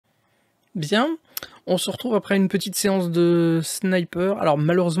Bien, on se retrouve après une petite séance de sniper. Alors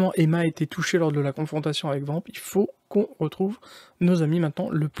malheureusement, Emma a été touchée lors de la confrontation avec Vamp. Il faut qu'on retrouve nos amis maintenant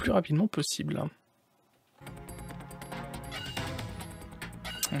le plus rapidement possible.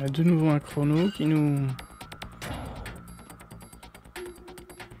 On a de nouveau un chrono qui nous...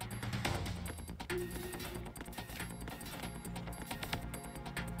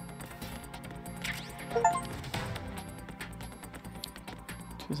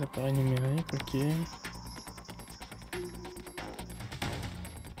 Tous les appareils numériques, ok.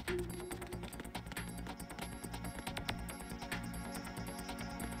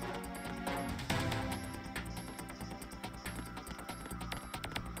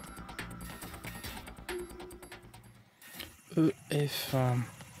 EF.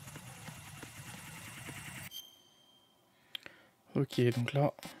 Ok, donc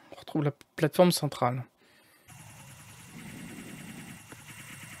là, on retrouve la plateforme centrale.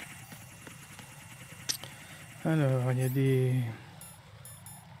 Alors, il y a des...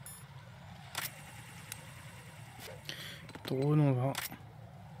 drones, on va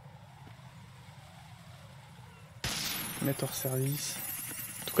mettre hors service.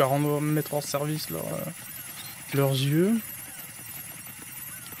 En tout cas, on doit mettre hors service leurs yeux.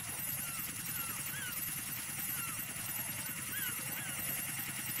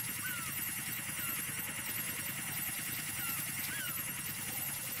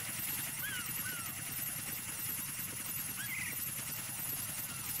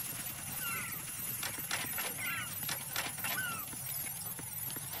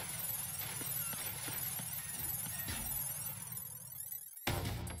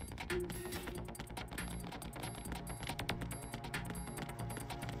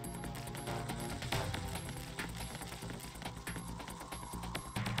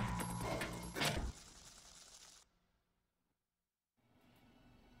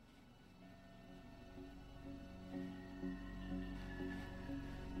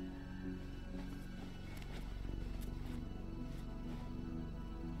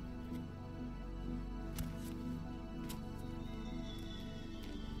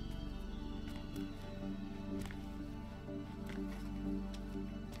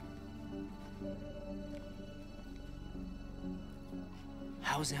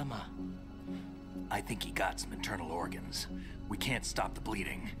 How's Emma? I think he got some internal organs. We can't stop the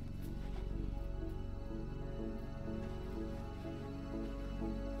bleeding.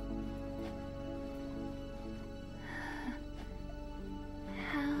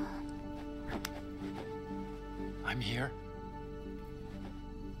 How? I'm here.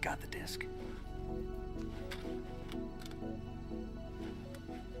 Got the disc.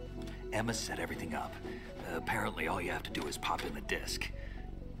 Emma set everything up. Apparently all you have to do is pop in the disc.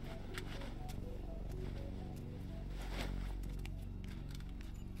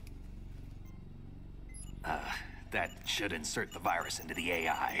 That should insert the virus into the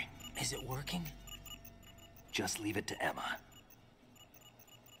AI. Is it working? Just leave it to Emma.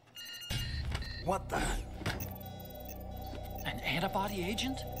 What the? An antibody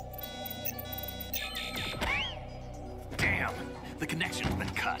agent? Damn! The connection's been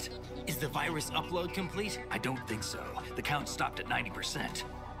cut. Is the virus upload complete? I don't think so. The count stopped at 90%.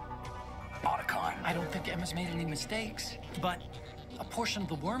 Otacon. I don't think Emma's made any mistakes. But a portion of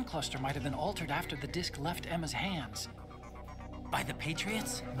the worm cluster might have been altered after the disc left Emma's hands. By the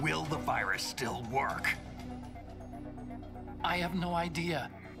Patriots? Will the virus still work? I have no idea.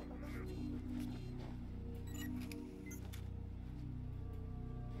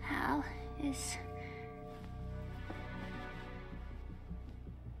 Hal, is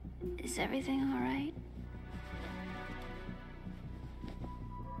everything all right?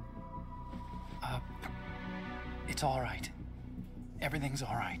 It's all right. Everything's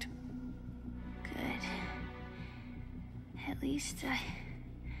all right. Good. At least I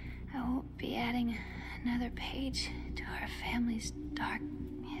won't be adding another page to our family's dark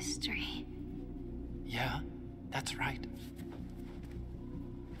history. Yeah, that's right.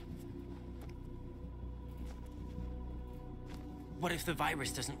 What if the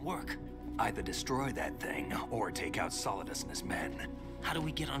virus doesn't work? Either destroy that thing, or take out Solidus and his men. How do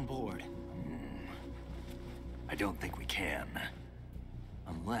we get on board? I don't think we can.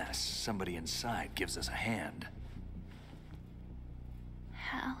 Unless somebody inside gives us a hand.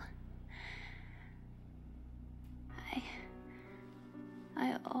 Hal,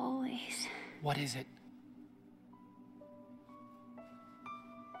 I always... What is it?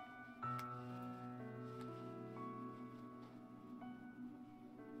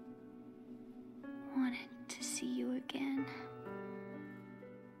 wanted to see you again.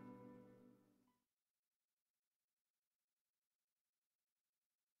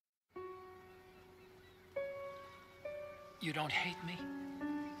 You don't hate me?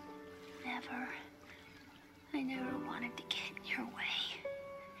 Never. I never wanted to get in your way.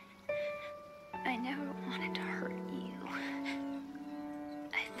 I never wanted to hurt you.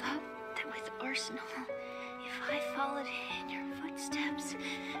 I thought that with Arsenal, if I followed in your footsteps,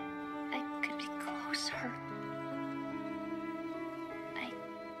 I could be closer. I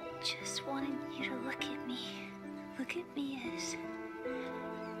just wanted you to look at me. Look at me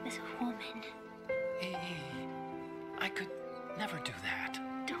as a woman. I could never do that.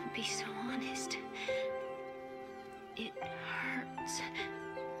 Don't be so honest. It hurts.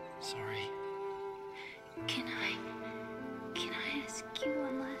 Sorry. Can I ask you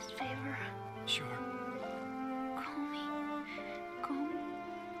one last favor? Sure. Call me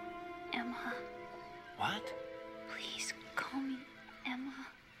Emma. What? Please call me Emma.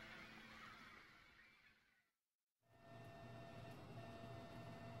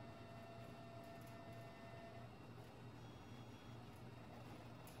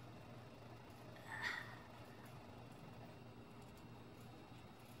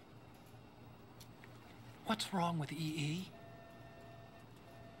 What's wrong with EE?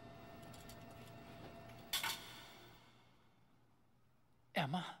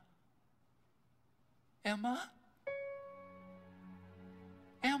 Emma? Emma?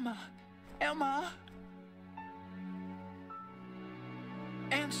 Emma? Emma?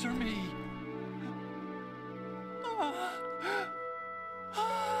 Answer me! Ah.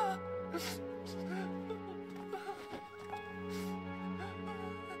 Ah.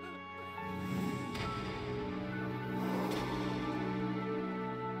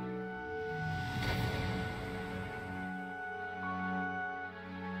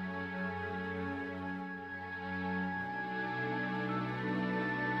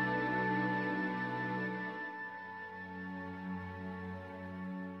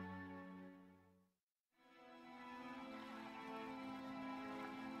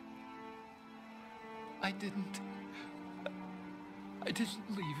 I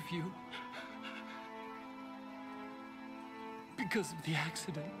didn't leave you. Because of the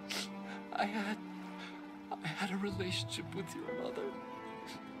accident, I had a relationship with your mother.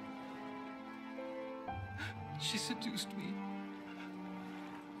 She seduced me.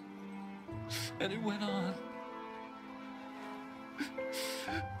 And it went on.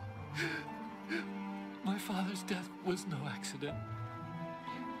 My father's death was no accident.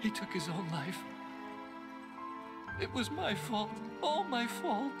 He took his own life. It was my fault, all my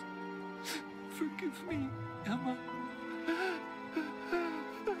fault. Forgive me, Emma.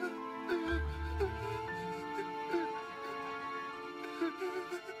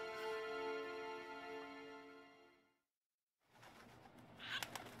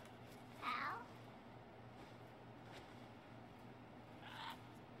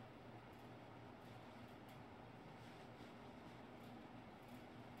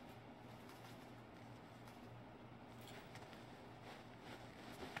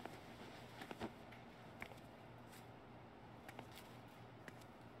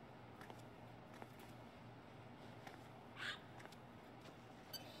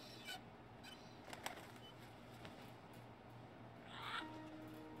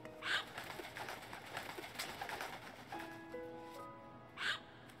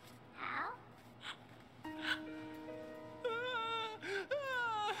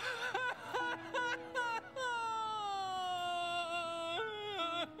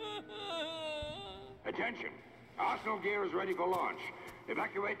 Attention! Arsenal gear is ready for launch.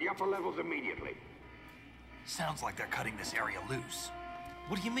 Evacuate the upper levels immediately. Sounds like they're cutting this area loose.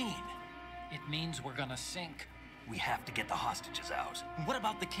 What do you mean? It means we're gonna sink. We have to get the hostages out. What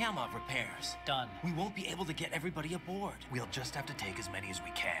about the camera repairs? Done. We won't be able to get everybody aboard. We'll just have to take as many as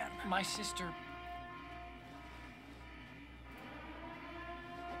we can. My sister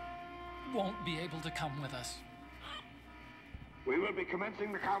won't be able to come with us. We will be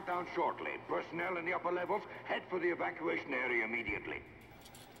commencing the countdown shortly. Personnel in the upper levels, head for the evacuation area immediately.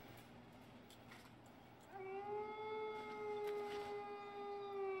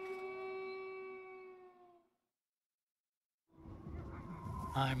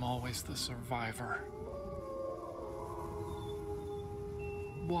 I'm always the survivor.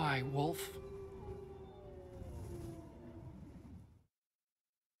 Why, Wolf?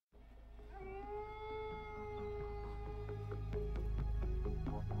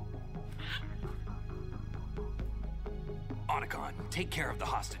 Otacon, take care of the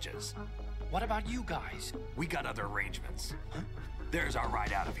hostages. What about you guys? We got other arrangements. There's our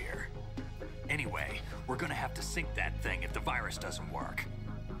ride out of here. Anyway, we're gonna have to sink that thing if the virus doesn't work.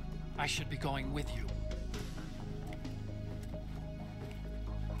 I should be going with you.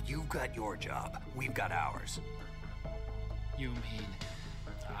 You've got your job. We've got ours. You mean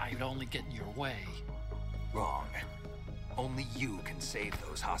I'd only get in your way? Wrong. Only you can save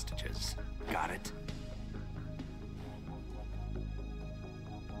those hostages. Got it?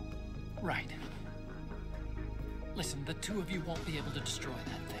 Right. Listen, the two of you won't be able to destroy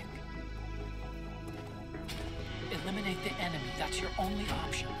that thing. Eliminate the enemy. That's your only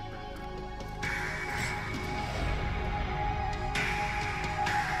option.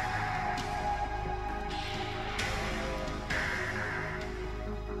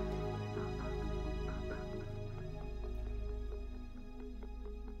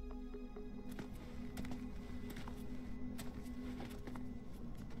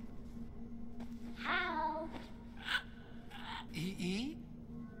 How? E.E.?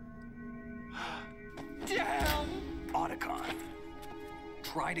 Damn! Otacon.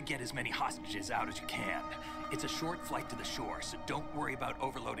 Try to get as many hostages out as you can. It's a short flight to the shore, so don't worry about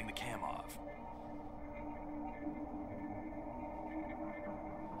overloading the Kamov.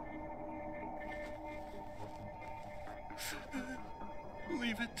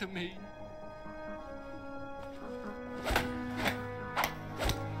 Leave it to me.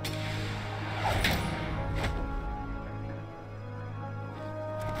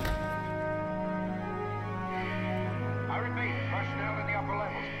 I repeat, personnel in the upper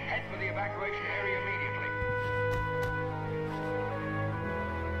levels, head for the evacuation area immediately.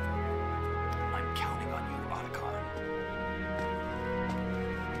 I'm counting on you, Otacon.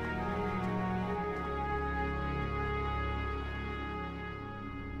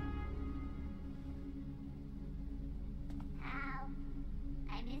 Hal,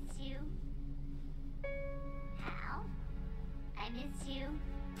 I miss you. Hal, I miss you.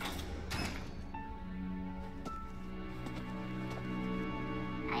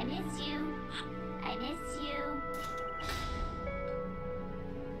 I miss you. I miss you.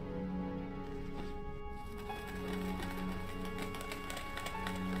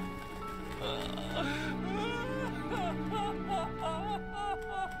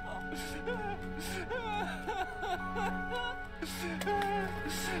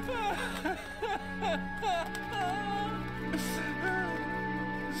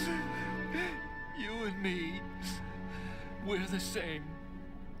 You and me, we're the same.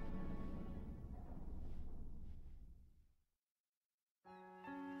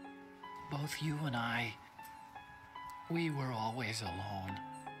 Both you and I, we were always alone.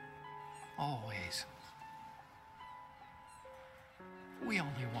 Always. We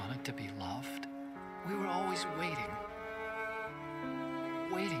only wanted to be loved. We were always waiting.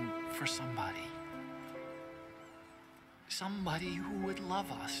 Waiting for somebody. Somebody who would love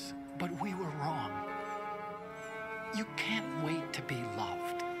us, but we were wrong. You can't wait to be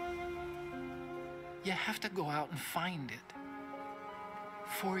loved. You have to go out and find it.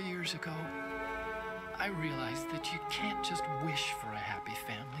 4 years ago, I realized that you can't just wish for a happy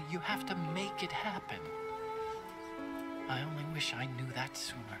family. You have to make it happen. I only wish I knew that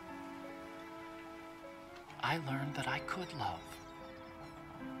sooner. I learned that I could love,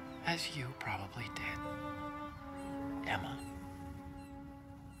 as you probably did, Emma.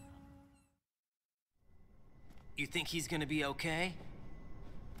 You think he's gonna be okay?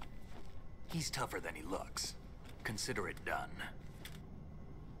 He's tougher than he looks. Consider it done.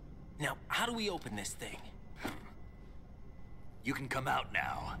 Now, how do we open this thing? You can come out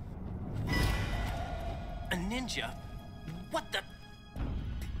now. A ninja? What the?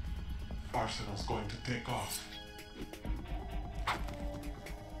 Arsenal's going to take off.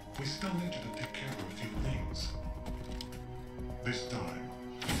 We still need you to take care of a few things. This time,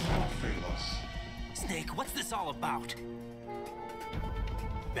 don't fail us. Snake, what's this all about?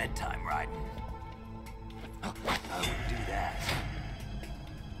 Bedtime, Raiden. I wouldn't do that.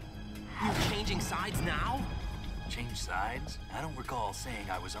 You're changing sides now? Change sides? I don't recall saying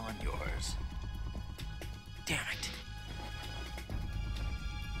I was on yours. Damn it.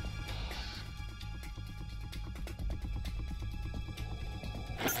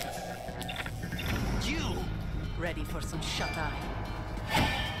 You! Ready for some shut-eye?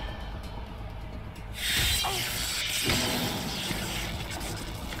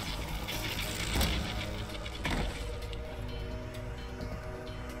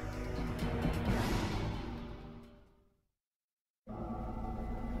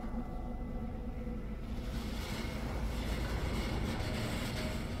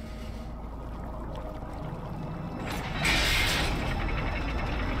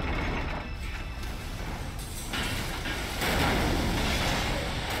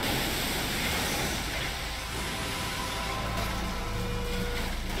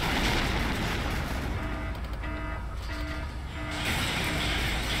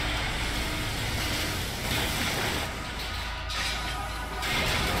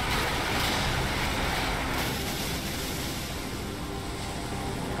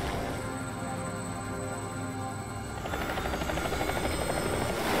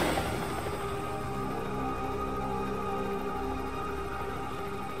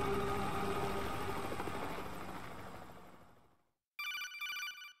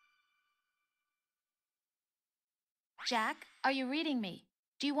 Jack, are you reading me?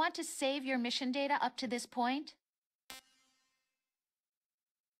 Do you want to save your mission data up to this point?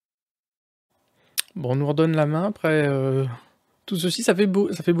 Bon, on nous redonne la main après tout ceci, ça fait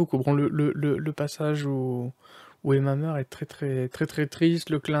beaucoup. Bon, le passage où Emma meurt est très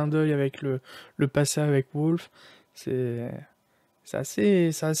triste. Le clin d'œil avec le passé avec Wolf, c'est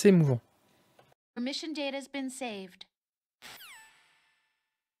assez émouvant. Your mission data's been saved.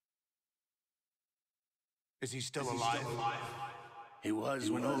 Is he still alive? He was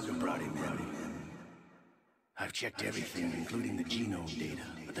when Olga brought him in. I've checked everything, including the genome data,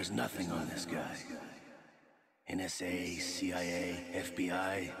 but there's nothing on this guy. NSA, CIA,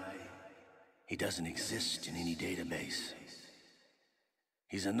 FBI. He doesn't exist in any database.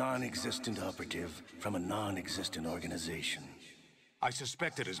 He's a non-existent operative from a non-existent organization. I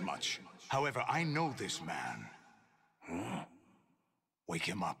suspected as much. However, I know this man. Wake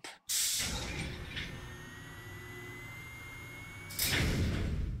him up.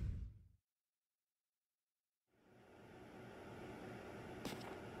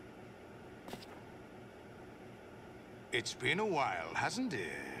 It's been a while, hasn't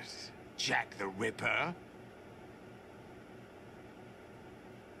it? Jack the Ripper?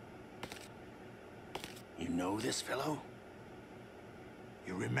 You know this fellow?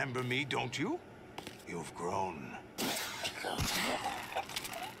 You remember me, don't you? You've grown.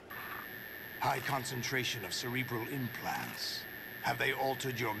 High concentration of cerebral implants. Have they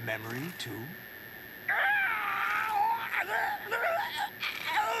altered your memory, too?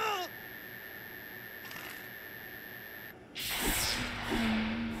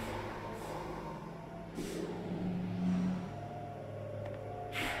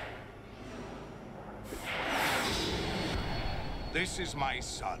 This is my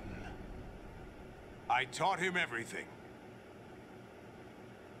son. I taught him everything.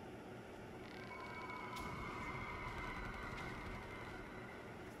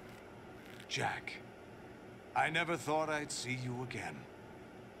 Jack, I never thought I'd see you again.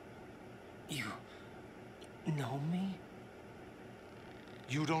 You know me?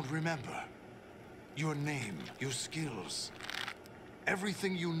 You don't remember. Your name, your skills.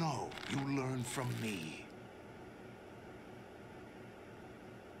 Everything you know, you learned from me.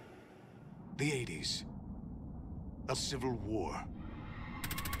 The 80s. A civil war.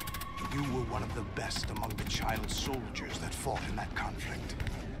 You were one of the best among the child soldiers that fought in that conflict.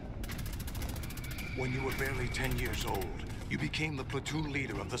 When you were barely 10 years old, you became the platoon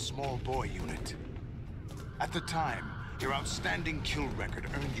leader of the small boy unit. At the time, your outstanding kill record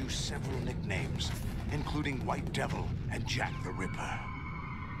earned you several nicknames, including White Devil and Jack the Ripper.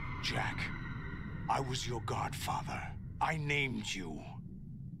 Jack, I was your godfather. I named you.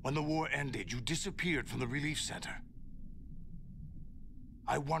 When the war ended, you disappeared from the relief center.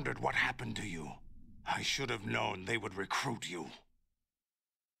 I wondered what happened to you. I should have known they would recruit you.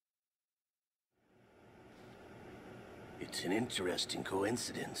 It's an interesting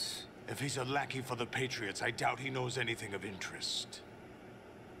coincidence. If he's a lackey for the Patriots, I doubt he knows anything of interest.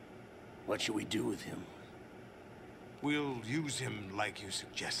 What should we do with him? We'll use him like you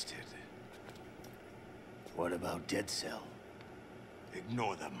suggested. What about Dead Cell?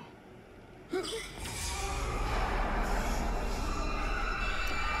 Ignore them.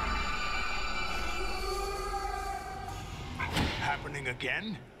 Happening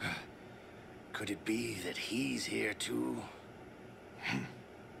again? Could it be that he's here too?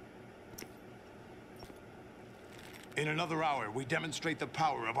 In another hour, we demonstrate the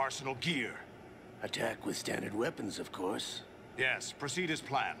power of Arsenal gear. Attack with standard weapons, of course. Yes, proceed as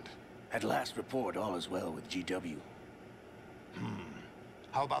planned. At last report, all is well with GW.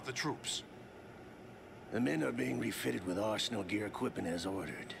 How about the troops? The men are being refitted with Arsenal gear equipment as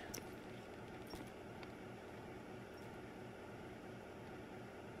ordered.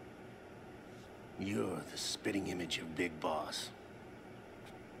 You're the spitting image of Big Boss.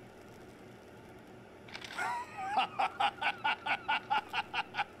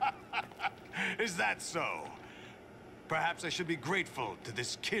 Is that so? Perhaps I should be grateful to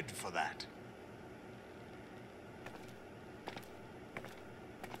this kid for that.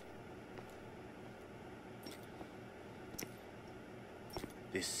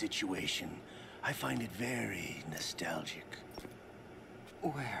 This situation, I find it very nostalgic.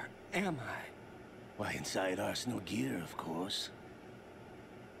 Where am I? Why, inside Arsenal gear, of course.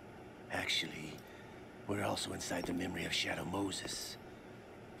 Actually, we're also inside the memory of Shadow Moses.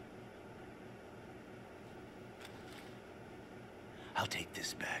 I'll take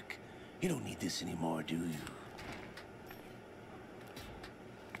this back. You don't need this anymore, do you?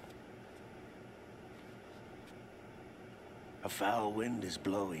 A foul wind is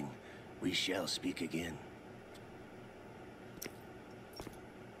blowing. We shall speak again.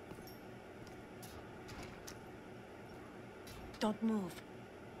 Don't move.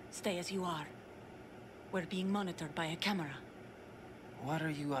 Stay as you are. We're being monitored by a camera. What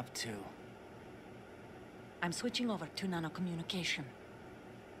are you up to? I'm switching over to nanocommunication.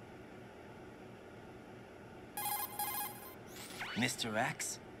 Mr.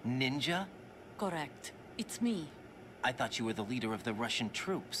 X? Ninja? Correct. It's me. I thought you were the leader of the Russian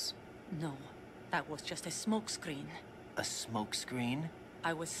troops. No, that was just a smokescreen. A smokescreen?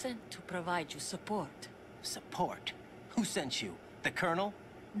 I was sent to provide you support. Support? Who sent you? The Colonel?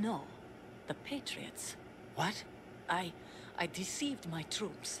 No, the Patriots. What? I deceived my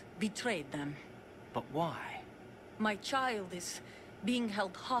troops, betrayed them. But why? My child is being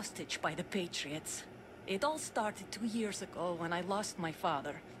held hostage by the Patriots. It all started 2 years ago when I lost my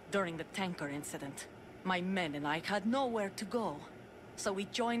father during the tanker incident. My men and I had nowhere to go, so we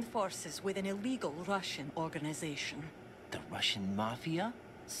joined forces with an illegal Russian organization. The Russian Mafia?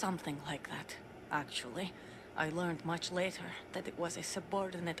 Something like that, actually. I learned much later that it was a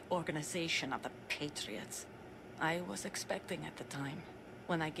subordinate organization of the Patriots. I was expecting at the time.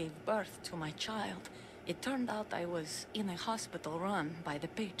 When I gave birth to my child, it turned out I was in a hospital run by the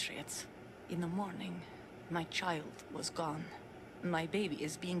Patriots. In the morning, my child was gone. My baby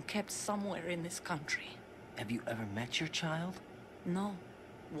is being kept somewhere in this country. Have you ever met your child? No.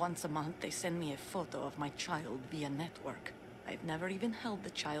 Once a month, they send me a photo of my child via network. I've never even held the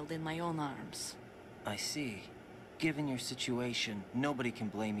child in my own arms. I see. Given your situation, nobody can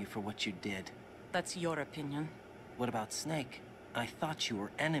blame you for what you did. That's your opinion. What about Snake? I thought you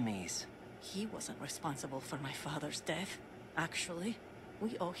were enemies. He wasn't responsible for my father's death. Actually,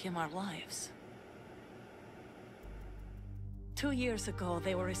 we owe him our lives. 2 years ago,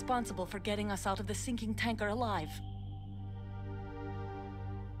 they were responsible for getting us out of the sinking tanker alive.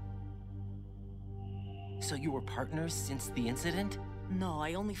 So you were partners since the incident? No,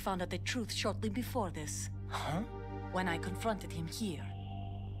 I only found out the truth shortly before this. Huh? When I confronted him here.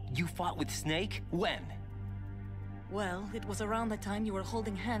 You fought with Snake? When? Well, it was around the time you were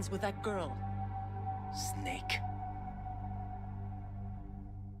holding hands with that girl. Snake.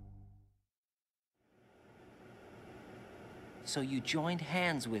 So you joined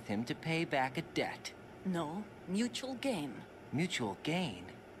hands with him to pay back a debt? No, mutual gain. Mutual gain?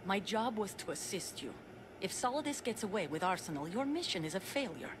 My job was to assist you. If Solidus gets away with Arsenal, your mission is a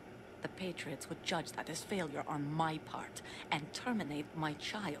failure. The Patriots would judge that as failure on my part, and terminate my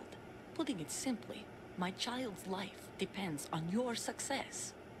child. Putting it simply, my child's life depends on your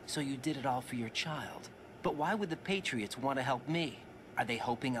success. So you did it all for your child. But why would the Patriots want to help me? Are they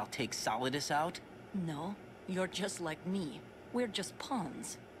hoping I'll take Solidus out? No, you're just like me. We're just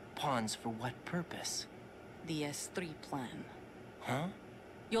pawns. Pawns for what purpose? The S3 plan. Huh?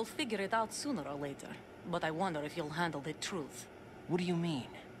 You'll figure it out sooner or later, but I wonder if you'll handle the truth. What do you mean?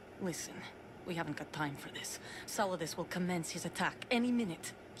 Listen, we haven't got time for this. Solidus will commence his attack any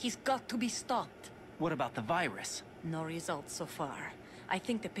minute. He's got to be stopped. What about the virus? No results so far. I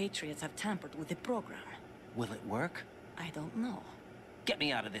think the Patriots have tampered with the program. Will it work? I don't know. Get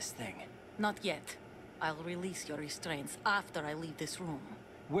me out of this thing. Not yet. I'll release your restraints after I leave this room.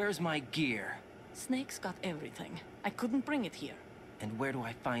 Where's my gear? Snake's got everything. I couldn't bring it here. And where do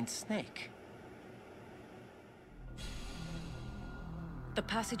I find Snake? The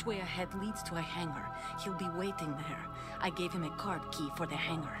passageway ahead leads to a hangar. He'll be waiting there. I gave him a card key for the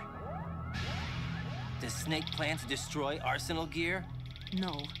hangar. Does Snake plan to destroy Arsenal gear?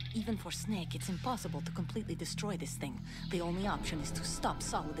 No. Even for Snake, it's impossible to completely destroy this thing. The only option is to stop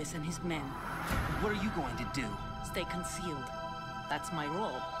Solidus and his men. What are you going to do? Stay concealed. That's my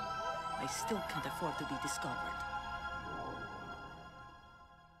role. I still can't afford to be discovered.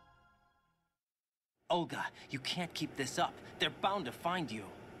 Olga, you can't keep this up. They're bound to find you.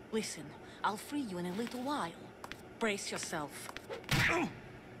 Listen, I'll free you in a little while. Brace yourself.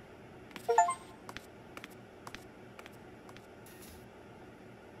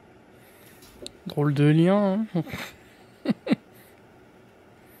 Drôle de lien, hein.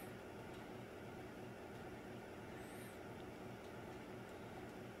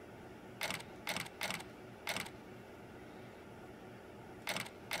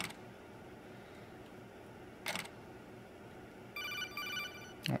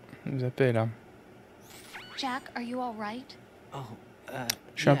 Il nous appelle là. Jack, are you all right? Oh,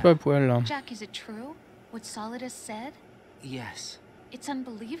 Je suis un peu à poil là. Jack, is it true? What Solidus said? Yes. It's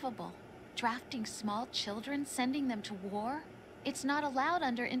unbelievable. Drafting small children, sending them to war? It's not allowed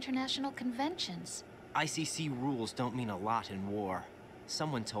under international conventions. ICC rules don't mean a lot in war.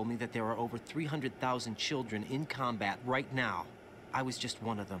 Someone told me that there are over 300,000 children in combat right now. I was just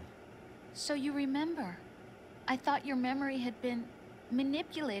one of them. So you remember. I thought your memory had been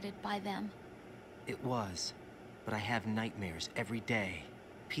manipulated by them. It was. But I have nightmares every day.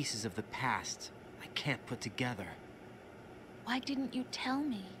 Pieces of the past I can't put together. Why didn't you tell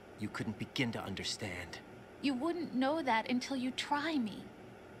me? You couldn't begin to understand. You wouldn't know that until you try me.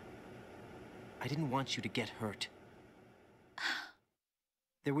 I didn't want you to get hurt.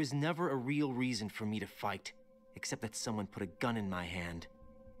 There was never a real reason for me to fight, except that someone put a gun in my hand.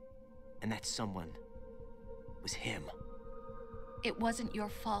 And that someone was him. It wasn't your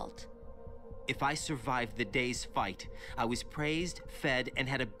fault. If I survived the day's fight, I was praised, fed, and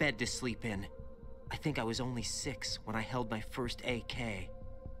had a bed to sleep in. I think I was only 6 when I held my first AK.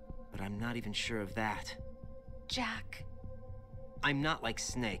 But I'm not even sure of that. Jack. I'm not like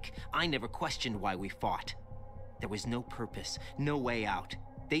Snake. I never questioned why we fought. There was no purpose, no way out.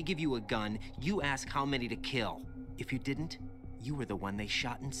 They give you a gun, you ask how many to kill. If you didn't, you were the one they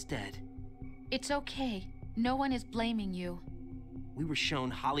shot instead. It's okay. No one is blaming you. We were shown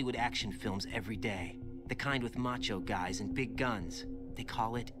Hollywood action films every day. The kind with macho guys and big guns. They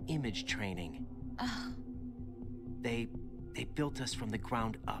call it image training. Ugh. They built us from the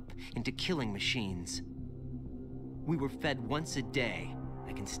ground up into killing machines. We were fed once a day.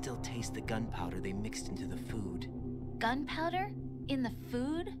 I can still taste the gunpowder they mixed into the food. Gunpowder? In the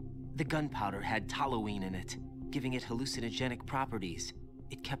food? The gunpowder had toluene in it, giving it hallucinogenic properties.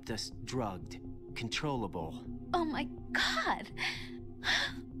 It kept us drugged, controllable. Oh my God!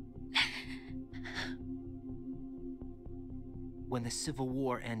 When the Civil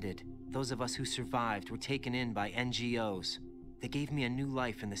War ended, those of us who survived were taken in by NGOs. They gave me a new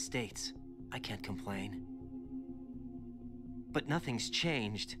life in the States. I can't complain. But nothing's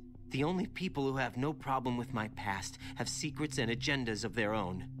changed. The only people who have no problem with my past have secrets and agendas of their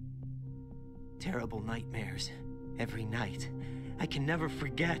own. Terrible nightmares. Every night. I can never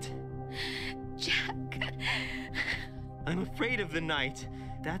forget. Jack. I'm afraid of the night.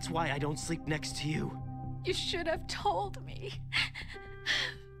 That's why I don't sleep next to you. You should have told me.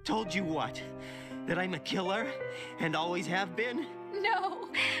 Told you what? That I'm a killer? And always have been? No,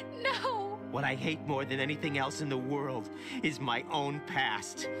 no. What I hate more than anything else in the world is my own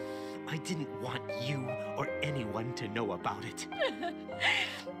past. I didn't want you or anyone to know about it.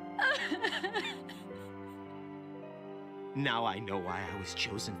 Now I know why I was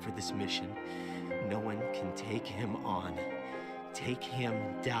chosen for this mission. No one can take him on, take him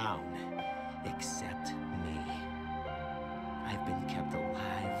down, except me. I've been kept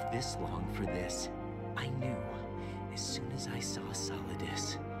alive this long for this. I knew as soon as I saw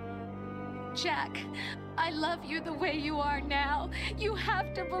Solidus. Jack, I love you the way you are now. You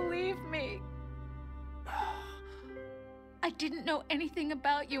have to believe me. I didn't know anything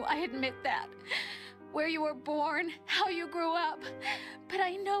about you, I admit that. Where you were born, how you grew up. But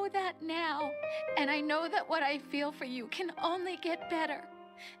I know that now. And I know that what I feel for you can only get better.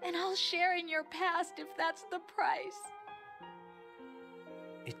 And I'll share in your past if that's the price.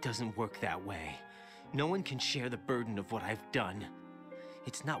 It doesn't work that way. No one can share the burden of what I've done.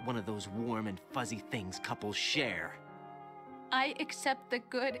 It's not one of those warm and fuzzy things couples share. I accept the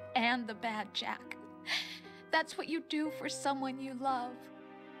good and the bad, Jack. That's what you do for someone you love.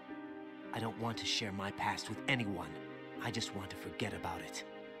 I don't want to share my past with anyone. I just want to forget about it.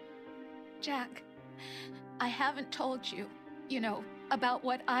 Jack, I haven't told you, about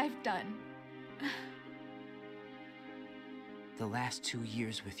what I've done. The last 2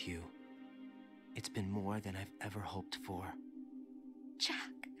 years with you, it's been more than I've ever hoped for.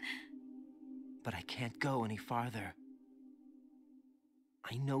 Jack. But I can't go any farther.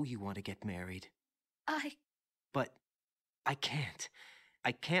 I know you want to get married. But I can't.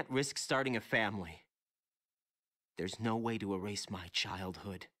 I can't risk starting a family. There's no way to erase my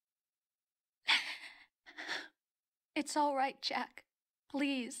childhood. It's all right, Jack.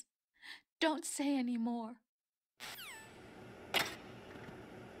 Please, don't say any more.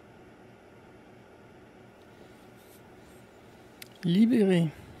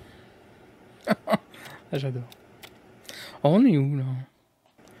 Libéré. Ah, j'adore. Oh, on est où, là?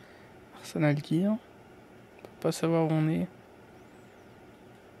 Arsenal Gear. On peut pas savoir où on est.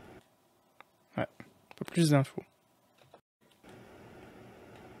 Ouais, un peu plus d'infos.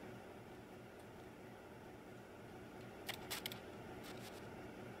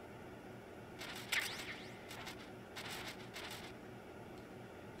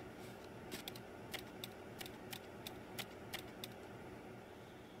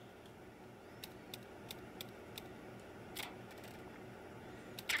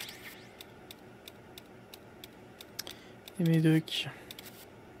 Et mes ducks.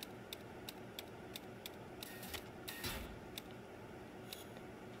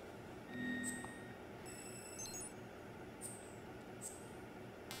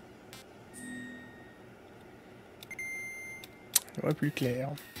 Ouais, plus clair.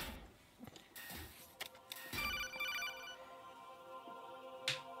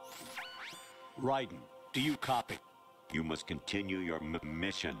 Raiden, do you copy? You must continue your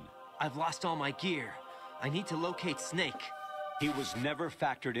mission. I've lost all my gear. I need to locate Snake. He was never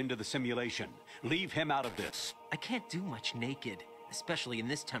factored into the simulation. Leave him out of this. I can't do much naked, especially in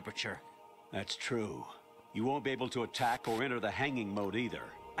this temperature. That's true. You won't be able to attack or enter the hanging mode either.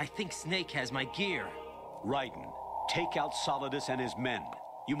 I think Snake has my gear. Raiden, take out Solidus and his men.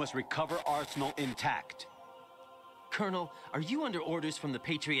 You must recover Arsenal intact. Colonel, are you under orders from the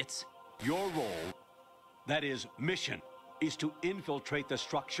Patriots? Your role, that is, mission, is to infiltrate the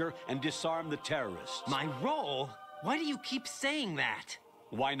structure and disarm the terrorists. My role? Why do you keep saying that?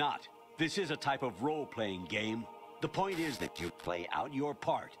 Why not? This is a type of role-playing game. The point is that you play out your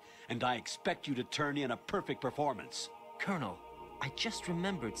part, and I expect you to turn in a perfect performance. Colonel, I just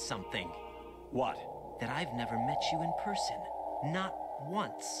remembered something. What? That I've never met you in person. Not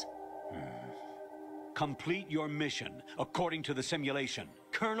once. Complete your mission, according to the simulation.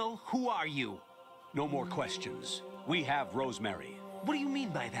 Colonel, who are you? No more questions. We have Rosemary. What do you mean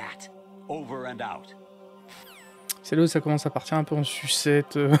by that? Over and out. C'est là où ça commence à partir un peu en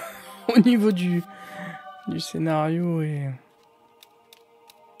sucette au niveau du scénario et...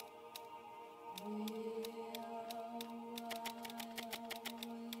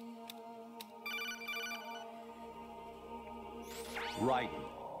 Raiden,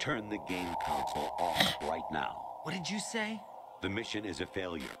 turn the game console off right now. What did you say? The mission is a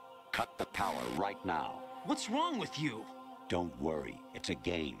failure. Cut the power right now. What's wrong with you? Don't worry, it's a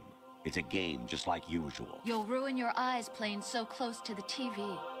game. It's a game just like usual. You'll ruin your eyes playing so close to the TV.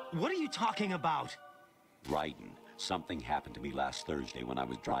 What are you talking about? Raiden, something happened to me last Thursday when I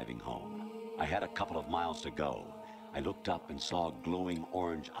was driving home. I had a couple of miles to go. I looked up and saw a glowing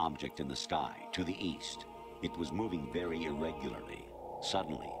orange object in the sky, to the east. It was moving very irregularly.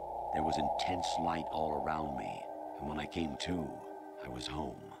 Suddenly, there was intense light all around me, and when I came to, I was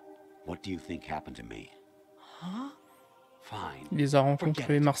home. What do you think happened to me? Huh? Fine. Il les a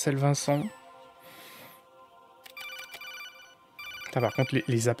rencontrés, Marcel Vincent. Putain, par contre,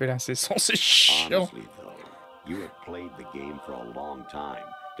 les appels incessants, c'est chiant. Honestly, though, you have played the game for a long time.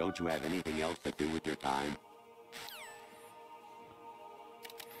 Don't you have anything else to do with your time?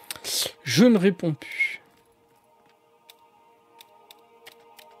 Je ne réponds plus.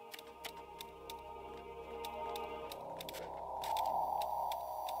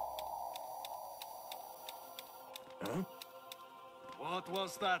 Huh? What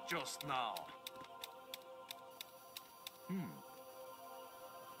was that just now?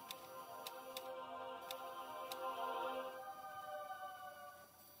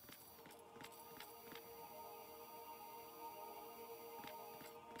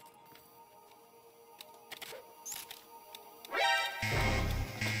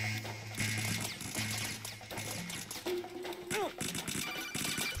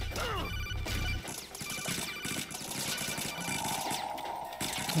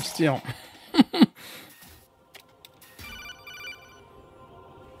 On se tire.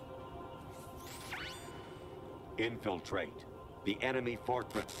 Infiltrate the enemy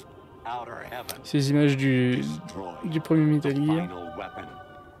fortress, outer heaven. Ces images du premier Metal Gear. Final weapon,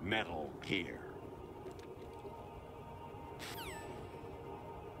 Metal Gear.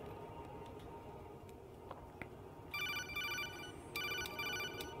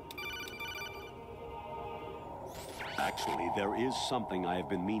 Actually, there is something I have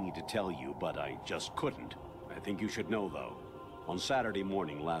been meaning to tell you, but I just couldn't. I think you should know, though. On Saturday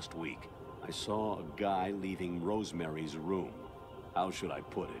morning last week, I saw a guy leaving Rosemary's room. How should I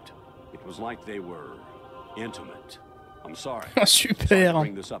put it? It was like they were intimate. I'm sorry. Super. Sorry to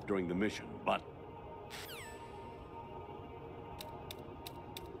bring this up during the mission, but...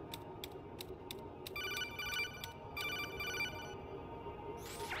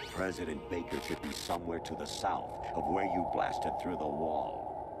 President Baker should be somewhere to the south of where you blasted through the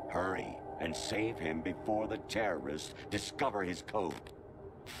wall. Hurry and save him before the terrorists discover his code.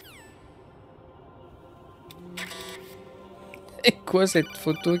 Et quoi cette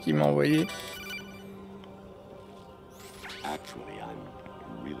photo qu'il m'a envoyée? Actually, I'm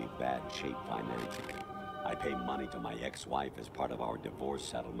in really bad shape financially. I pay money to my ex-wife as part of our divorce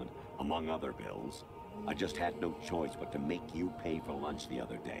settlement, among other bills. I just had no choice but to make you pay for lunch the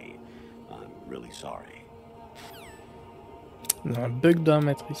other day. I'm really sorry. On a un bug dans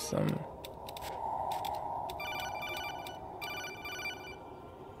la matrice.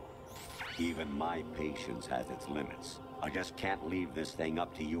 Even my patience has its limits. I just can't leave this thing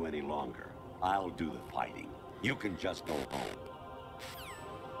up to you any longer. I'll do the fighting. You can just go home.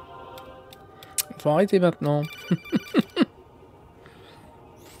 Faut arrêter maintenant.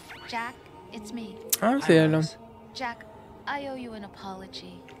 Jack, it's me. Ah, c'est elle. Jack, I owe you an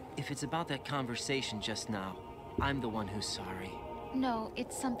apology. If it's about that conversation just now, I'm the one who's sorry. No,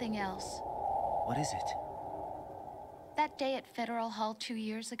 it's something else. What is it? That day at Federal Hall 2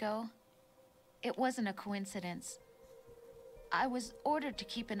 years ago, it wasn't a coincidence. I was ordered to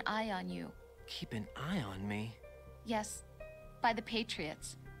keep an eye on you. Keep an eye on me? Yes, by the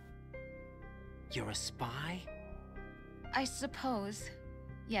Patriots. You're a spy? I suppose.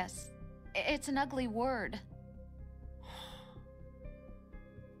 Yes. It's an ugly word.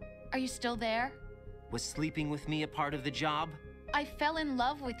 Are you still there? Was sleeping with me a part of the job? I fell in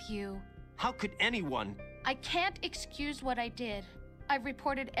love with you. How could anyone? I can't excuse what I did. I've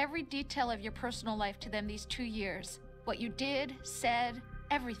reported every detail of your personal life to them these 2 years. What you did, said,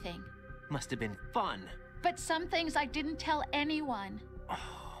 everything. Must have been fun. But some things I didn't tell anyone.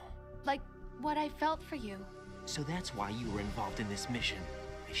 Like what I felt for you. So that's why you were involved in this mission.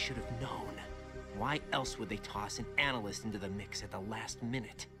 I should have known. Why else would they toss an analyst into the mix at the last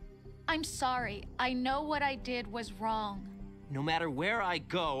minute? I'm sorry. I know what I did was wrong. No matter where I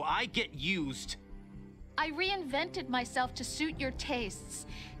go, I get used. I reinvented myself to suit your tastes.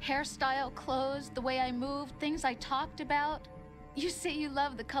 Hairstyle, clothes, the way I moved, things I talked about. You say you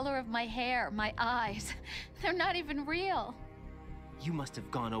love the color of my hair, my eyes. They're not even real. You must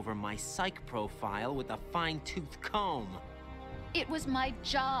have gone over my psych profile with a fine-tooth comb. It was my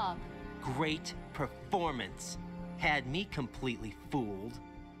job. Great performance. Had me completely fooled.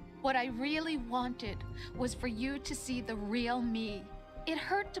 What I really wanted was for you to see the real me. It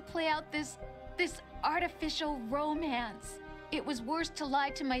hurt to play out this artificial romance. It was worse to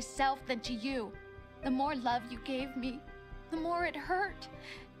lie to myself than to you. The more love you gave me, the more it hurt.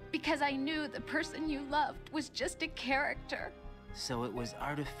 Because I knew the person you loved was just a character. So it was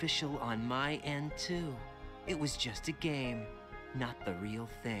artificial on my end too. It was just a game, not the real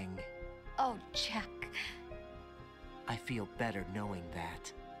thing. Oh, Jack. I feel better knowing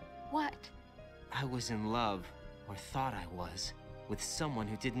that. What? I was in love, or thought I was, with someone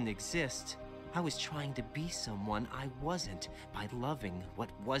who didn't exist. I was trying to be someone I wasn't by loving what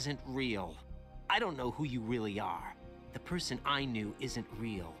wasn't real. I don't know who you really are. The person I knew isn't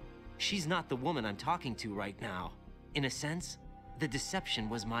real. She's not the woman I'm talking to right now. In a sense, the deception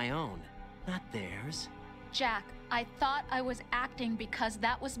was my own, not theirs. Jack, I thought I was acting because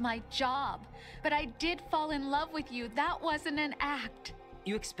that was my job. But I did fall in love with you. That wasn't an act.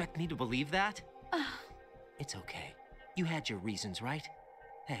 You expect me to believe that? It's okay. You had your reasons, right?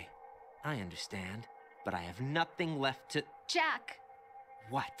 Hey, I understand, but I have nothing left to... Jack!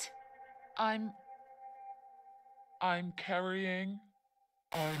 What? I'm carrying...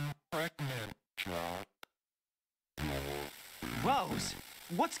 I'm pregnant, Jack. Rose!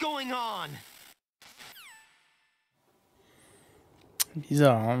 What's going on?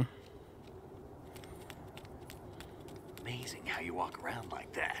 Bizarre, hein? Amazing how you walk around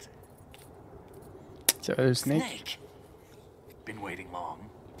like that. C'est Snake. Been waiting long?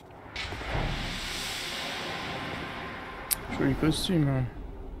 Joli costume, hein.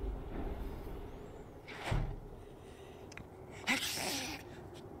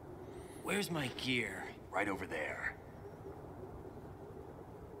 Where's my gear? Right over there.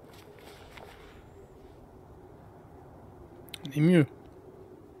 Et mieux.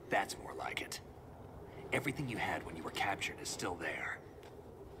 That's more like it. Everything you had when you were captured is still there.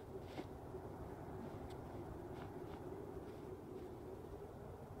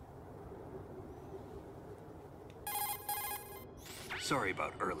 Sorry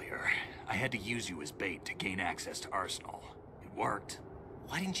about earlier. I had to use you as bait to gain access to Arsenal. It worked.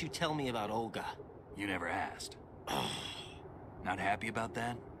 Why didn't you tell me about Olga? You never asked. Not happy about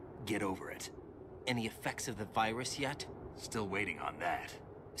that? Get over it. Any effects of the virus yet? Still waiting on that.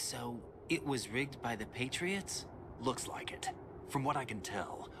 So, it was rigged by the Patriots? Looks like it. From what I can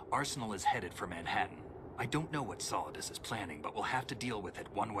tell, Arsenal is headed for Manhattan. I don't know what Solidus is planning, but we'll have to deal with it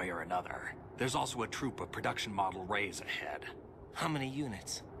one way or another. There's also a troop of production model Rays ahead. How many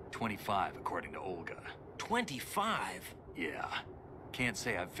units? 25, according to Olga. 25? Yeah. Can't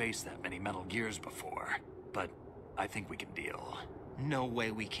say I've faced that many Metal Gears before, but I think we can deal. No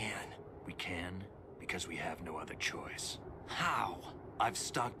way we can. We can, because we have no other choice. How? I've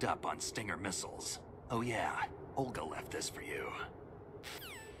stocked up on Stinger missiles. Oh yeah, Olga left this for you.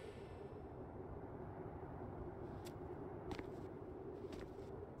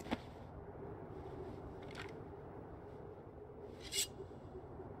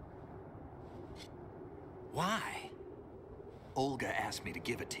 Why? Olga asked me to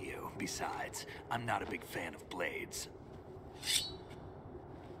give it to you. Besides, I'm not a big fan of blades.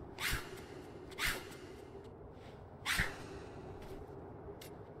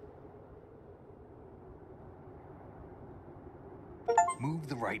 Move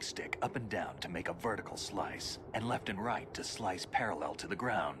the right stick up and down to make a vertical slice, and left and right to slice parallel to the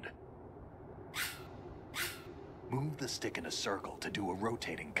ground. Move the stick in a circle to do a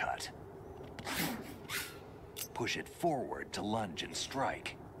rotating cut. Push it forward to lunge and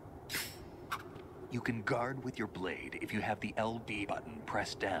strike. You can guard with your blade if you have the LB button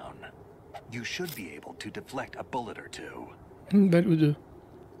pressed down. You should be able to deflect a bullet or two. Une balle ou deux.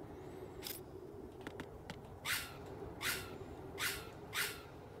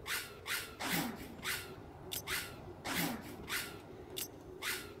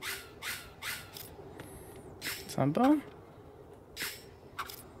 Sympa.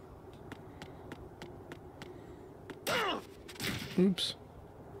 Oups.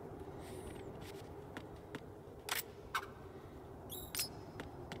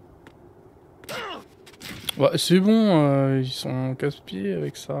 Ouais, c'est bon, ils sont casse-pieds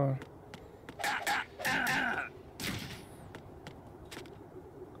avec ça.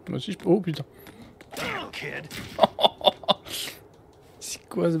 Moi aussi je peux... Oh putain. C'est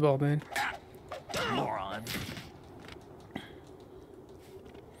quoi ce bordel?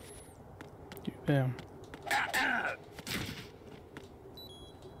 Super.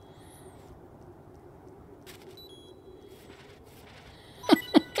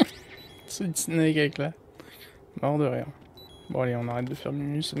 C'est Snake avec là. Mort de rire. Bon allez, on arrête de faire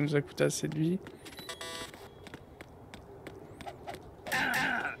minus, ça nous a coûté assez de vie.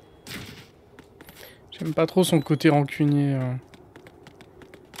 J'aime pas trop son côté rancunier.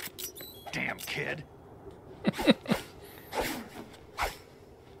 Damn kid.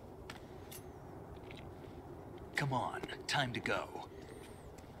 Come on, time to go.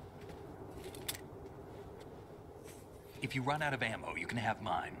 If you run out of ammo, you can have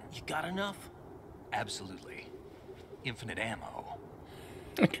mine. You got enough? Absolutely. Infinite ammo.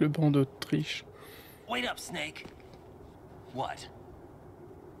 Avec le banc d'Autriche. Wait up, Snake. What?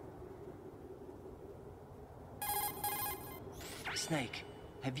 Snake,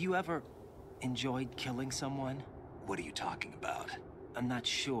 have you ever enjoyed killing someone? What are you talking about? I'm not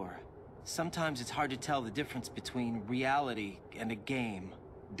sure. Sometimes it's hard to tell the difference between reality and a game.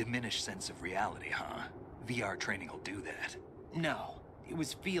 Diminished sense of reality, huh? VR training will do that. No, it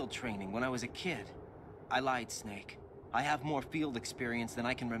was field training when I was a kid. I lied, Snake. I have more field experience than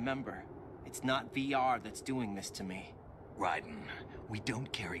I can remember. It's not VR that's doing this to me. Raiden, we don't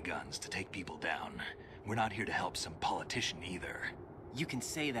carry guns to take people down. We're not here to help some politician either. You can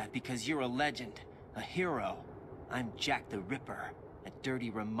say that because you're a legend, a hero. I'm Jack the Ripper, a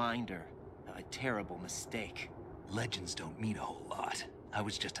dirty reminder of a terrible mistake. Legends don't mean a whole lot. I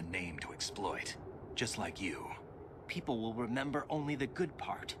was just a name to exploit. Just like you. People will remember only the good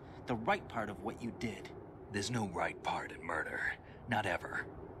part, the right part of what you did. There's no right part in murder. Not ever.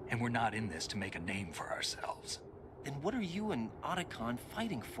 And we're not in this to make a name for ourselves. Then what are you and Otacon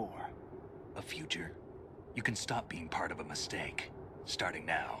fighting for? A future? You can stop being part of a mistake. Starting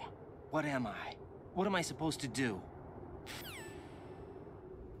now. What am I? What am I supposed to do?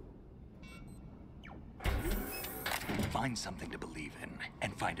 Find something to believe in,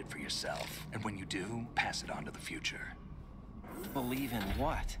 and find it for yourself. And when you do, pass it on to the future. Believe in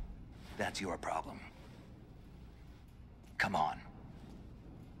what? That's your problem. Come on.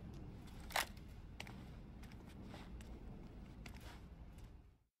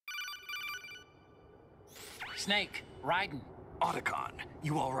 Snake, Raiden. Otacon,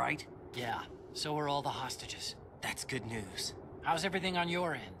 you all right? Yeah, so are all the hostages. That's good news. How's everything on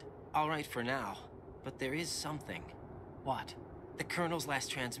your end? All right for now, but there is something. What? The Colonel's last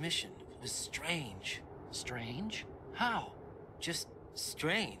transmission was strange. Strange? How? Just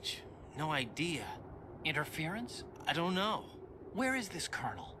strange. No idea. Interference? I don't know. Where is this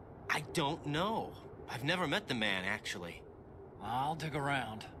Colonel? I don't know. I've never met the man, actually. I'll dig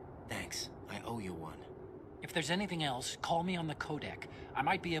around. Thanks. I owe you one. If there's anything else, call me on the codec. I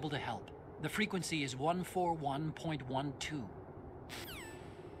might be able to help. The frequency is 141.12.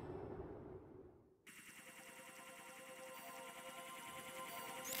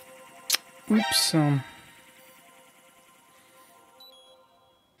 Oups.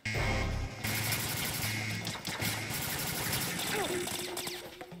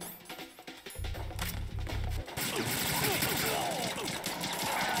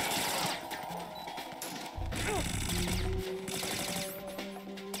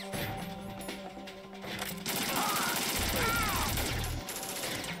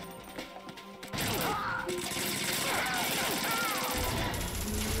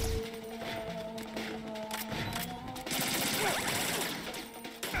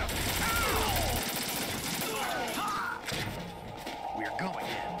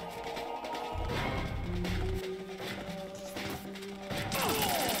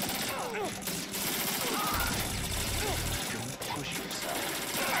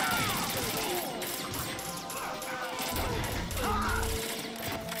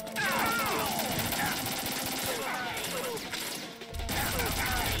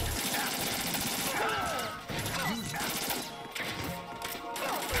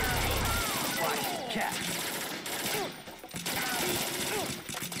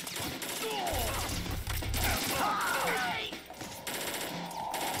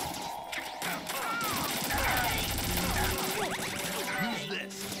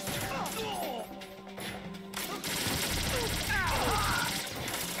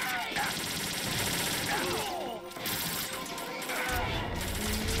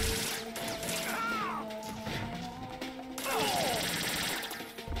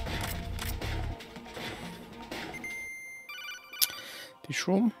 T'es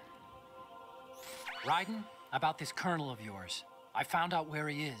chaud? Raiden, about this colonel of yours. I found out where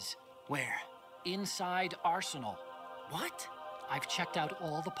he is. Where? Inside Arsenal. What? I've checked out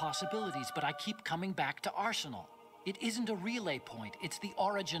all the possibilities, but I keep coming back to Arsenal. It isn't a relay point, it's the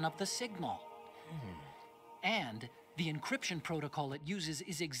origin of the signal. And the encryption protocol it uses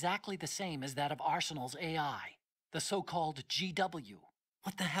is exactly the same as that of Arsenal's AI, the so-called GW.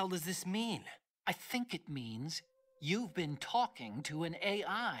 What the hell does this mean? I think it means you've been talking to an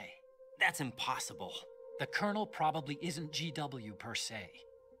AI. That's impossible. The kernel probably isn't GW per se.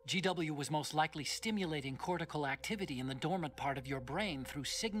 GW was most likely stimulating cortical activity in the dormant part of your brain through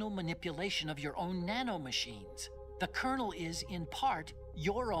signal manipulation of your own nanomachines. The kernel is, in part,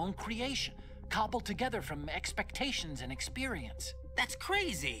 your own creation, cobbled together from expectations and experience. That's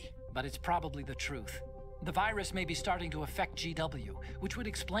crazy! But it's probably the truth. The virus may be starting to affect GW, which would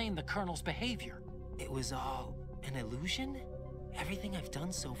explain the kernel's behavior. It was all an illusion? Everything I've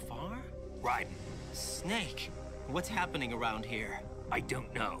done so far? Raiden. Snake, what's happening around here? I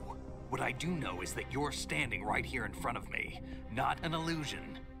don't know. What I do know is that you're standing right here in front of me. Not an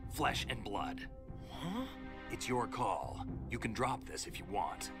illusion. Flesh and blood. Huh? It's your call. You can drop this if you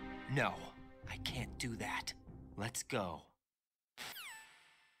want. No, I can't do that. Let's go.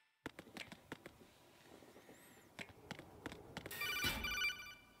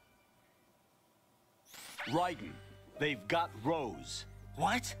 Raiden, they've got Rose.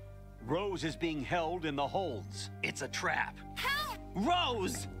 What? Rose is being held in the holds. It's a trap. Help!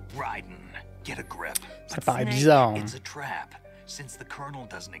 Rose! Raiden, get a grip. Ça paraît bizarre. It's a trap. Since the Colonel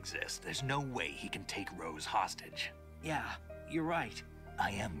doesn't exist, there's no way he can take Rose hostage. Yeah, you're right.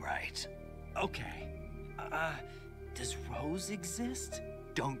 I am right. Okay. Does Rose exist?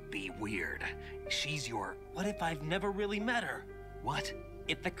 Don't be weird. She's your... What if I've never really met her? What?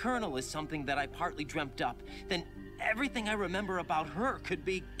 If the Colonel is something that I partly dreamt up, then everything I remember about her could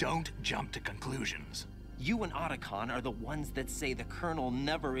be... Don't jump to conclusions. You and Otacon are the ones that say the Colonel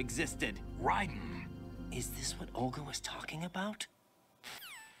never existed. Raiden. Is this what Olga was talking about?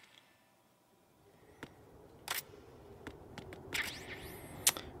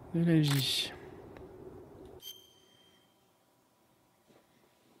 De la vie.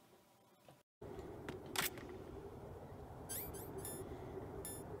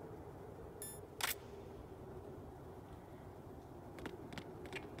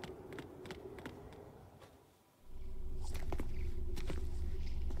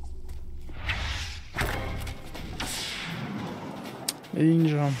 Les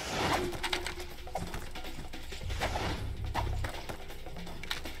ninjas.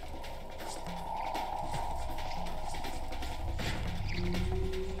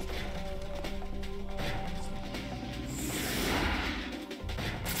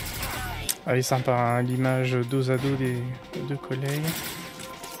 Elle est sympa, hein, l'image dos à dos des deux collègues.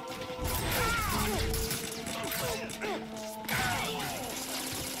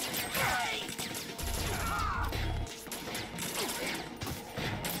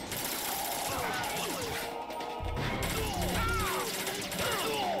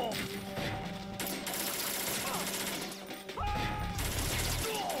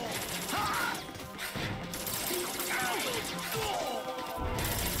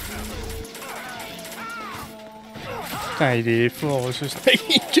 Putain, il est fort ce Snake,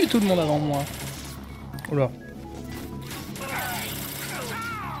 il tue tout le monde avant moi. Oula.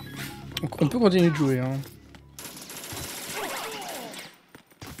 Donc, on peut continuer de jouer, hein.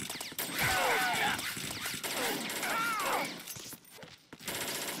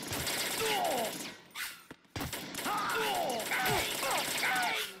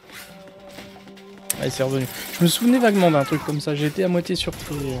 Allez, c'est revenu. Je me souvenais vaguement d'un truc comme ça, j'ai été à moitié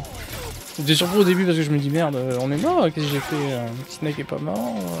surpris. J'étais surpris au début parce que je me dis merde, on est mort, qu'est-ce que j'ai fait? Snake est pas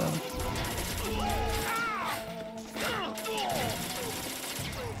mort.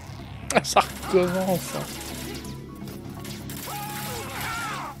 Ça recommence.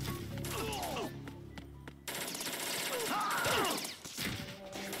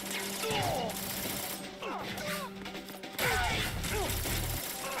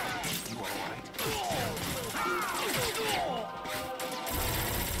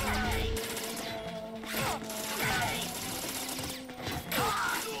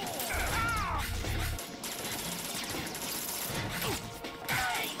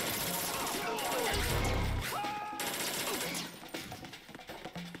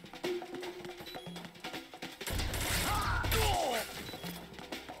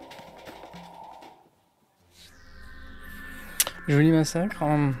 Joli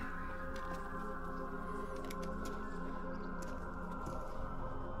massacre.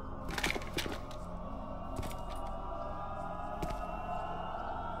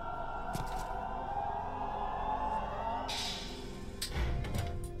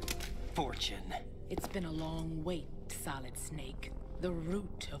 Fortune. It's been a long wait, Solid Snake. The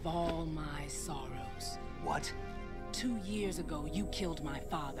root of all my sorrows. What? 2 years ago, you killed my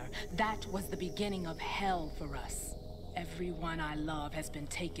father. That was the beginning of hell for us. Everyone I love has been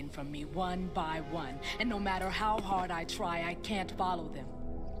taken from me one by one, and no matter how hard I try, I can't follow them.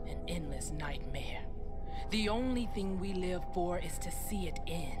 An endless nightmare. The only thing we live for is to see it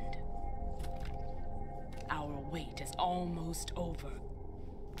end. Our wait is almost over.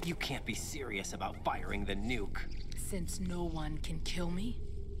 You can't be serious about firing the nuke. Since no one can kill me,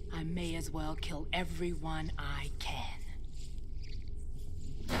 I may as well kill everyone I can.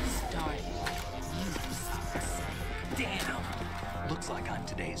 Starting with you, Solid Snake. Damn! Looks like I'm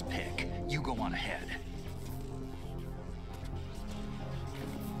today's pick. You go on ahead.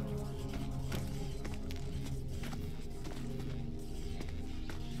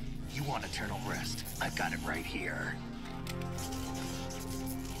 You want eternal rest? I've got it right here.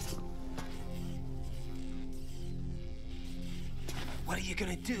 What are you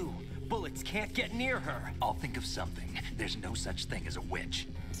gonna do? Bullets can't get near her. I'll think of something. There's no such thing as a witch.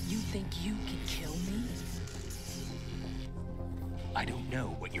 You think you can kill me? I don't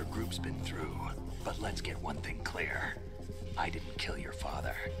know what your group's been through, but let's get one thing clear. I didn't kill your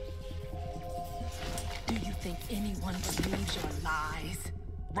father. Do you think anyone believes your lies?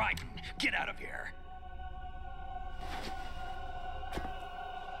 Raiden, get out of here!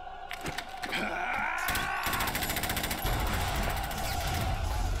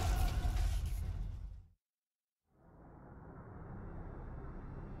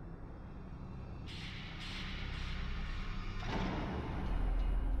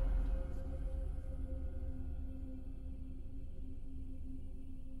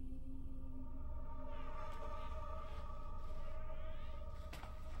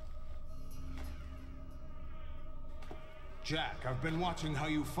 Jack, I've been watching how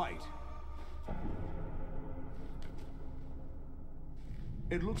you fight.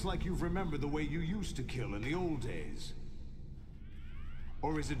 It looks like you've remembered the way you used to kill in the old days.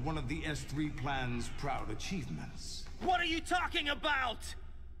 Or is it one of the S3 plan's proud achievements? What are you talking about?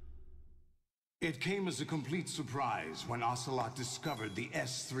 It came as a complete surprise when Ocelot discovered the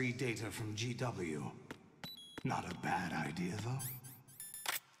S3 data from GW. Not a bad idea, though.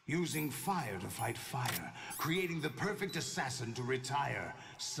 Using fire to fight fire, creating the perfect assassin to retire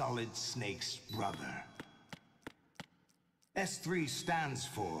Solid Snake's brother. S3 stands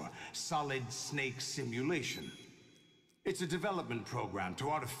for Solid Snake Simulation. It's a development program to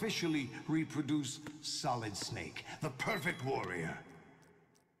artificially reproduce Solid Snake, the perfect warrior.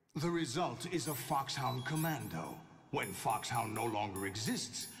 The result is a Foxhound Commando. When Foxhound no longer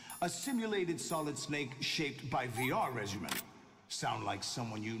exists, a simulated Solid Snake shaped by VR regimen. Sound like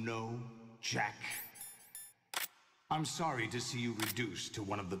someone you know, Jack? I'm sorry to see you reduced to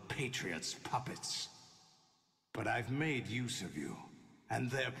one of the Patriots' puppets. But I've made use of you,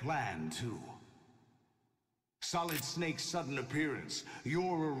 and their plan too. Solid Snake's sudden appearance,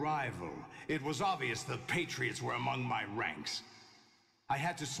 your arrival, it was obvious the Patriots were among my ranks. I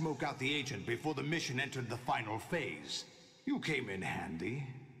had to smoke out the agent before the mission entered the final phase. You came in handy,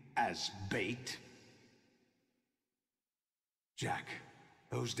 as bait. Jack,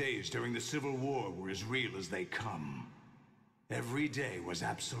 those days during the Civil War were as real as they come. Every day was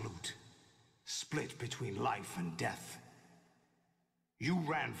absolute, split between life and death. You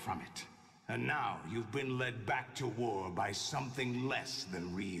ran from it, and now you've been led back to war by something less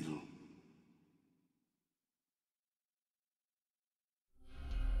than real.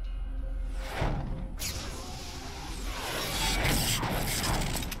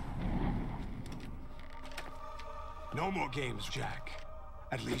 No more games, Jack.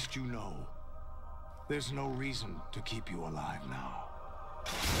 At least you know. There's no reason to keep you alive now.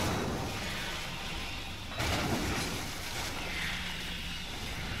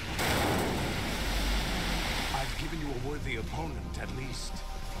 I've given you a worthy opponent, at least.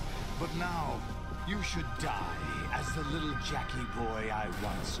 But now, you should die as the little Jackie boy I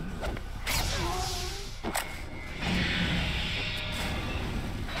once knew.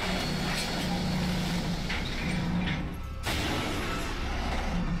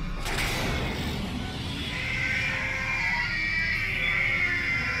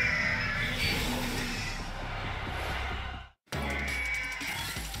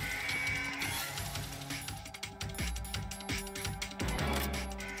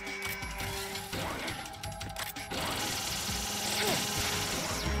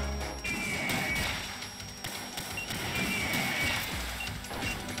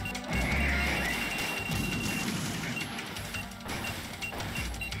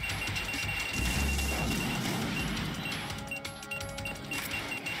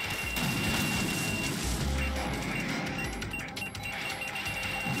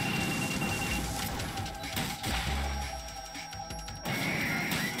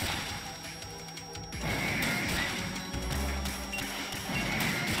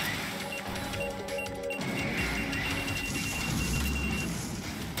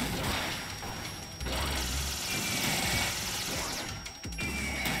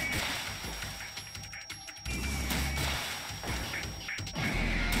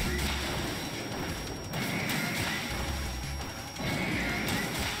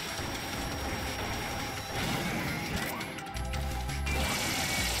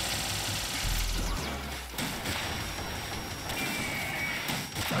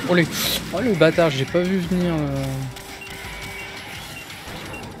 Oh les bâtards, j'ai pas vu venir.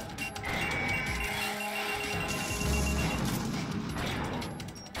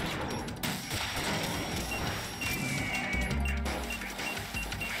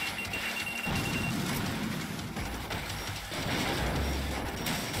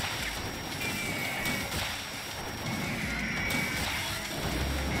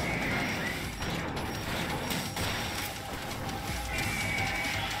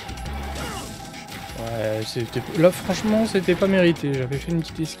 Là franchement c'était pas mérité, j'avais fait une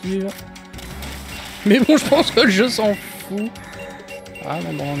petite esquive. Mais bon je pense que le jeu s'en fout. Ah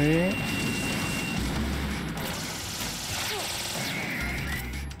non bon on est...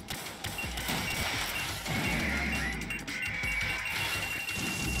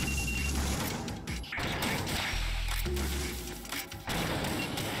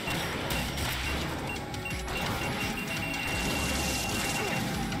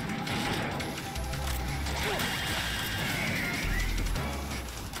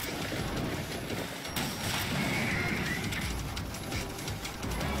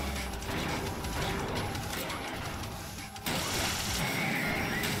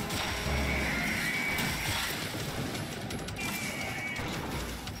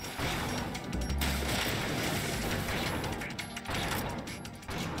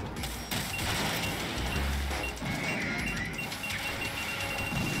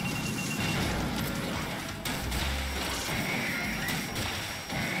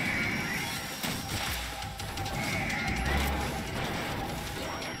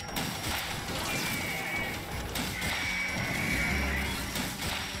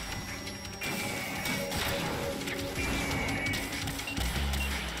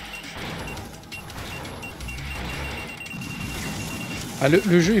 Ah,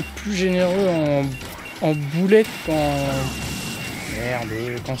 le jeu est plus généreux en boulettes qu'en... Merde,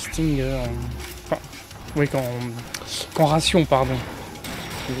 qu'en stinger. Enfin, oui, qu'en ration, pardon.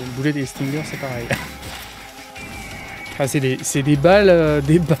 Boulettes et stinger, c'est pareil. Enfin, c'est des balles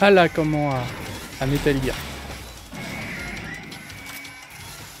à comment à Metal Gear.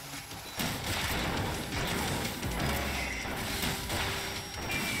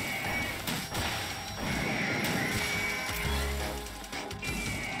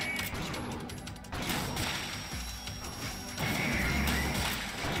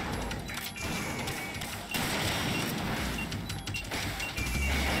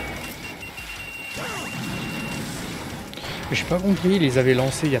 J'ai pas compris, ils les avaient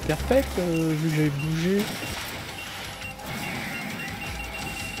lancés il y a perfect, vu que j'avais bougé.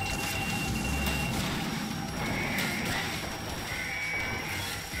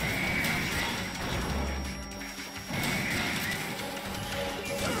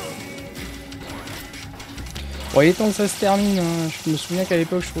 Bon, il est temps que ça se termine, hein. Je me souviens qu'à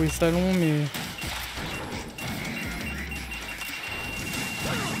l'époque je trouvais ça long, mais...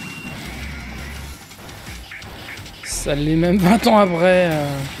 Ça l'est même 20 ans après,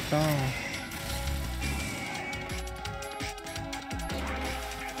 putain.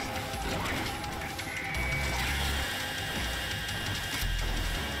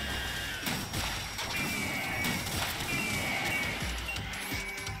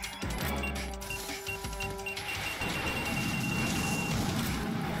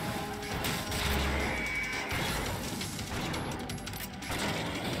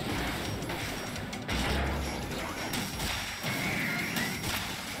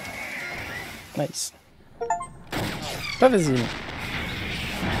 Nice. Pas facile.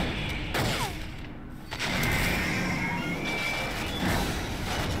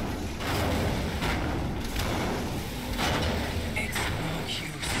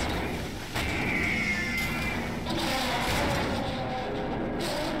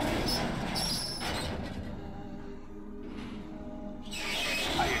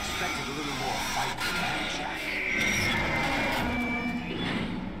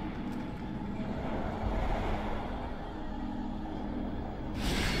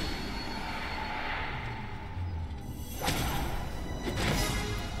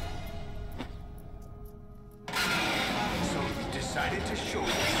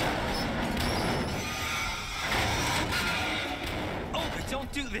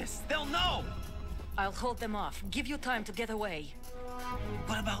 I'll hold them off. Give you time to get away.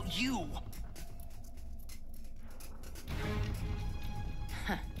 What about you?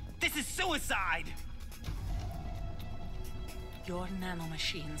 This is suicide! Your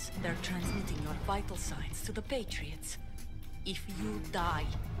nanomachines, they're transmitting your vital signs to the Patriots. If you die,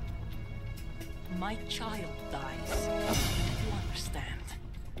 my child dies. You understand?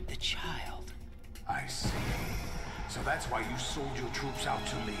 The child. I see. So that's why you sold your troops out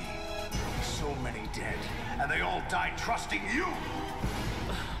to me. So many dead, and they all died trusting you!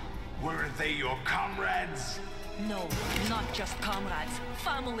 Weren't they your comrades? No, not just comrades.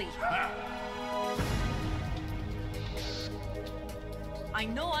 Family. I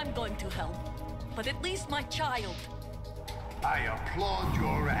know I'm going to hell, but at least my child. I applaud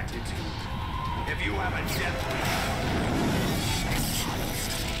your attitude. If you have a death wish,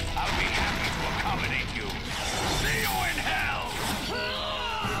 I'll be happy to accommodate you. See you in hell!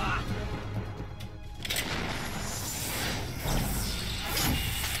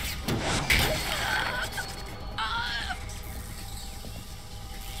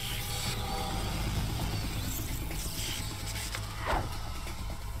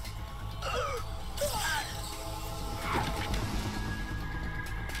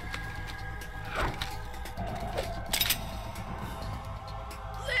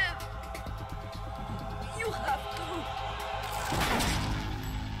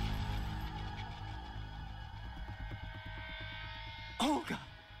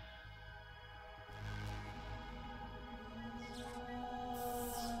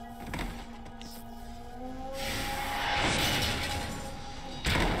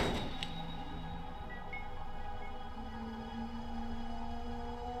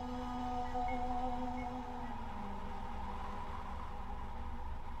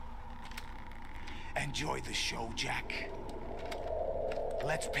 Enjoy the show, Jack.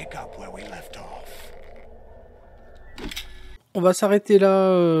 Let's pick up where we left off. On va s'arrêter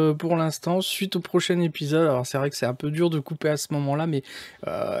là pour l'instant, suite au prochain épisode. Alors c'est vrai que c'est un peu dur de couper à ce moment-là, mais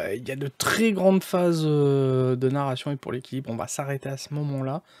il y a de très grandes phases de narration et pour l'équilibre, on va s'arrêter à ce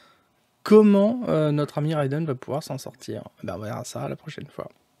moment-là. Comment notre ami Raiden va pouvoir s'en sortir? Ben, on verra ça la prochaine fois.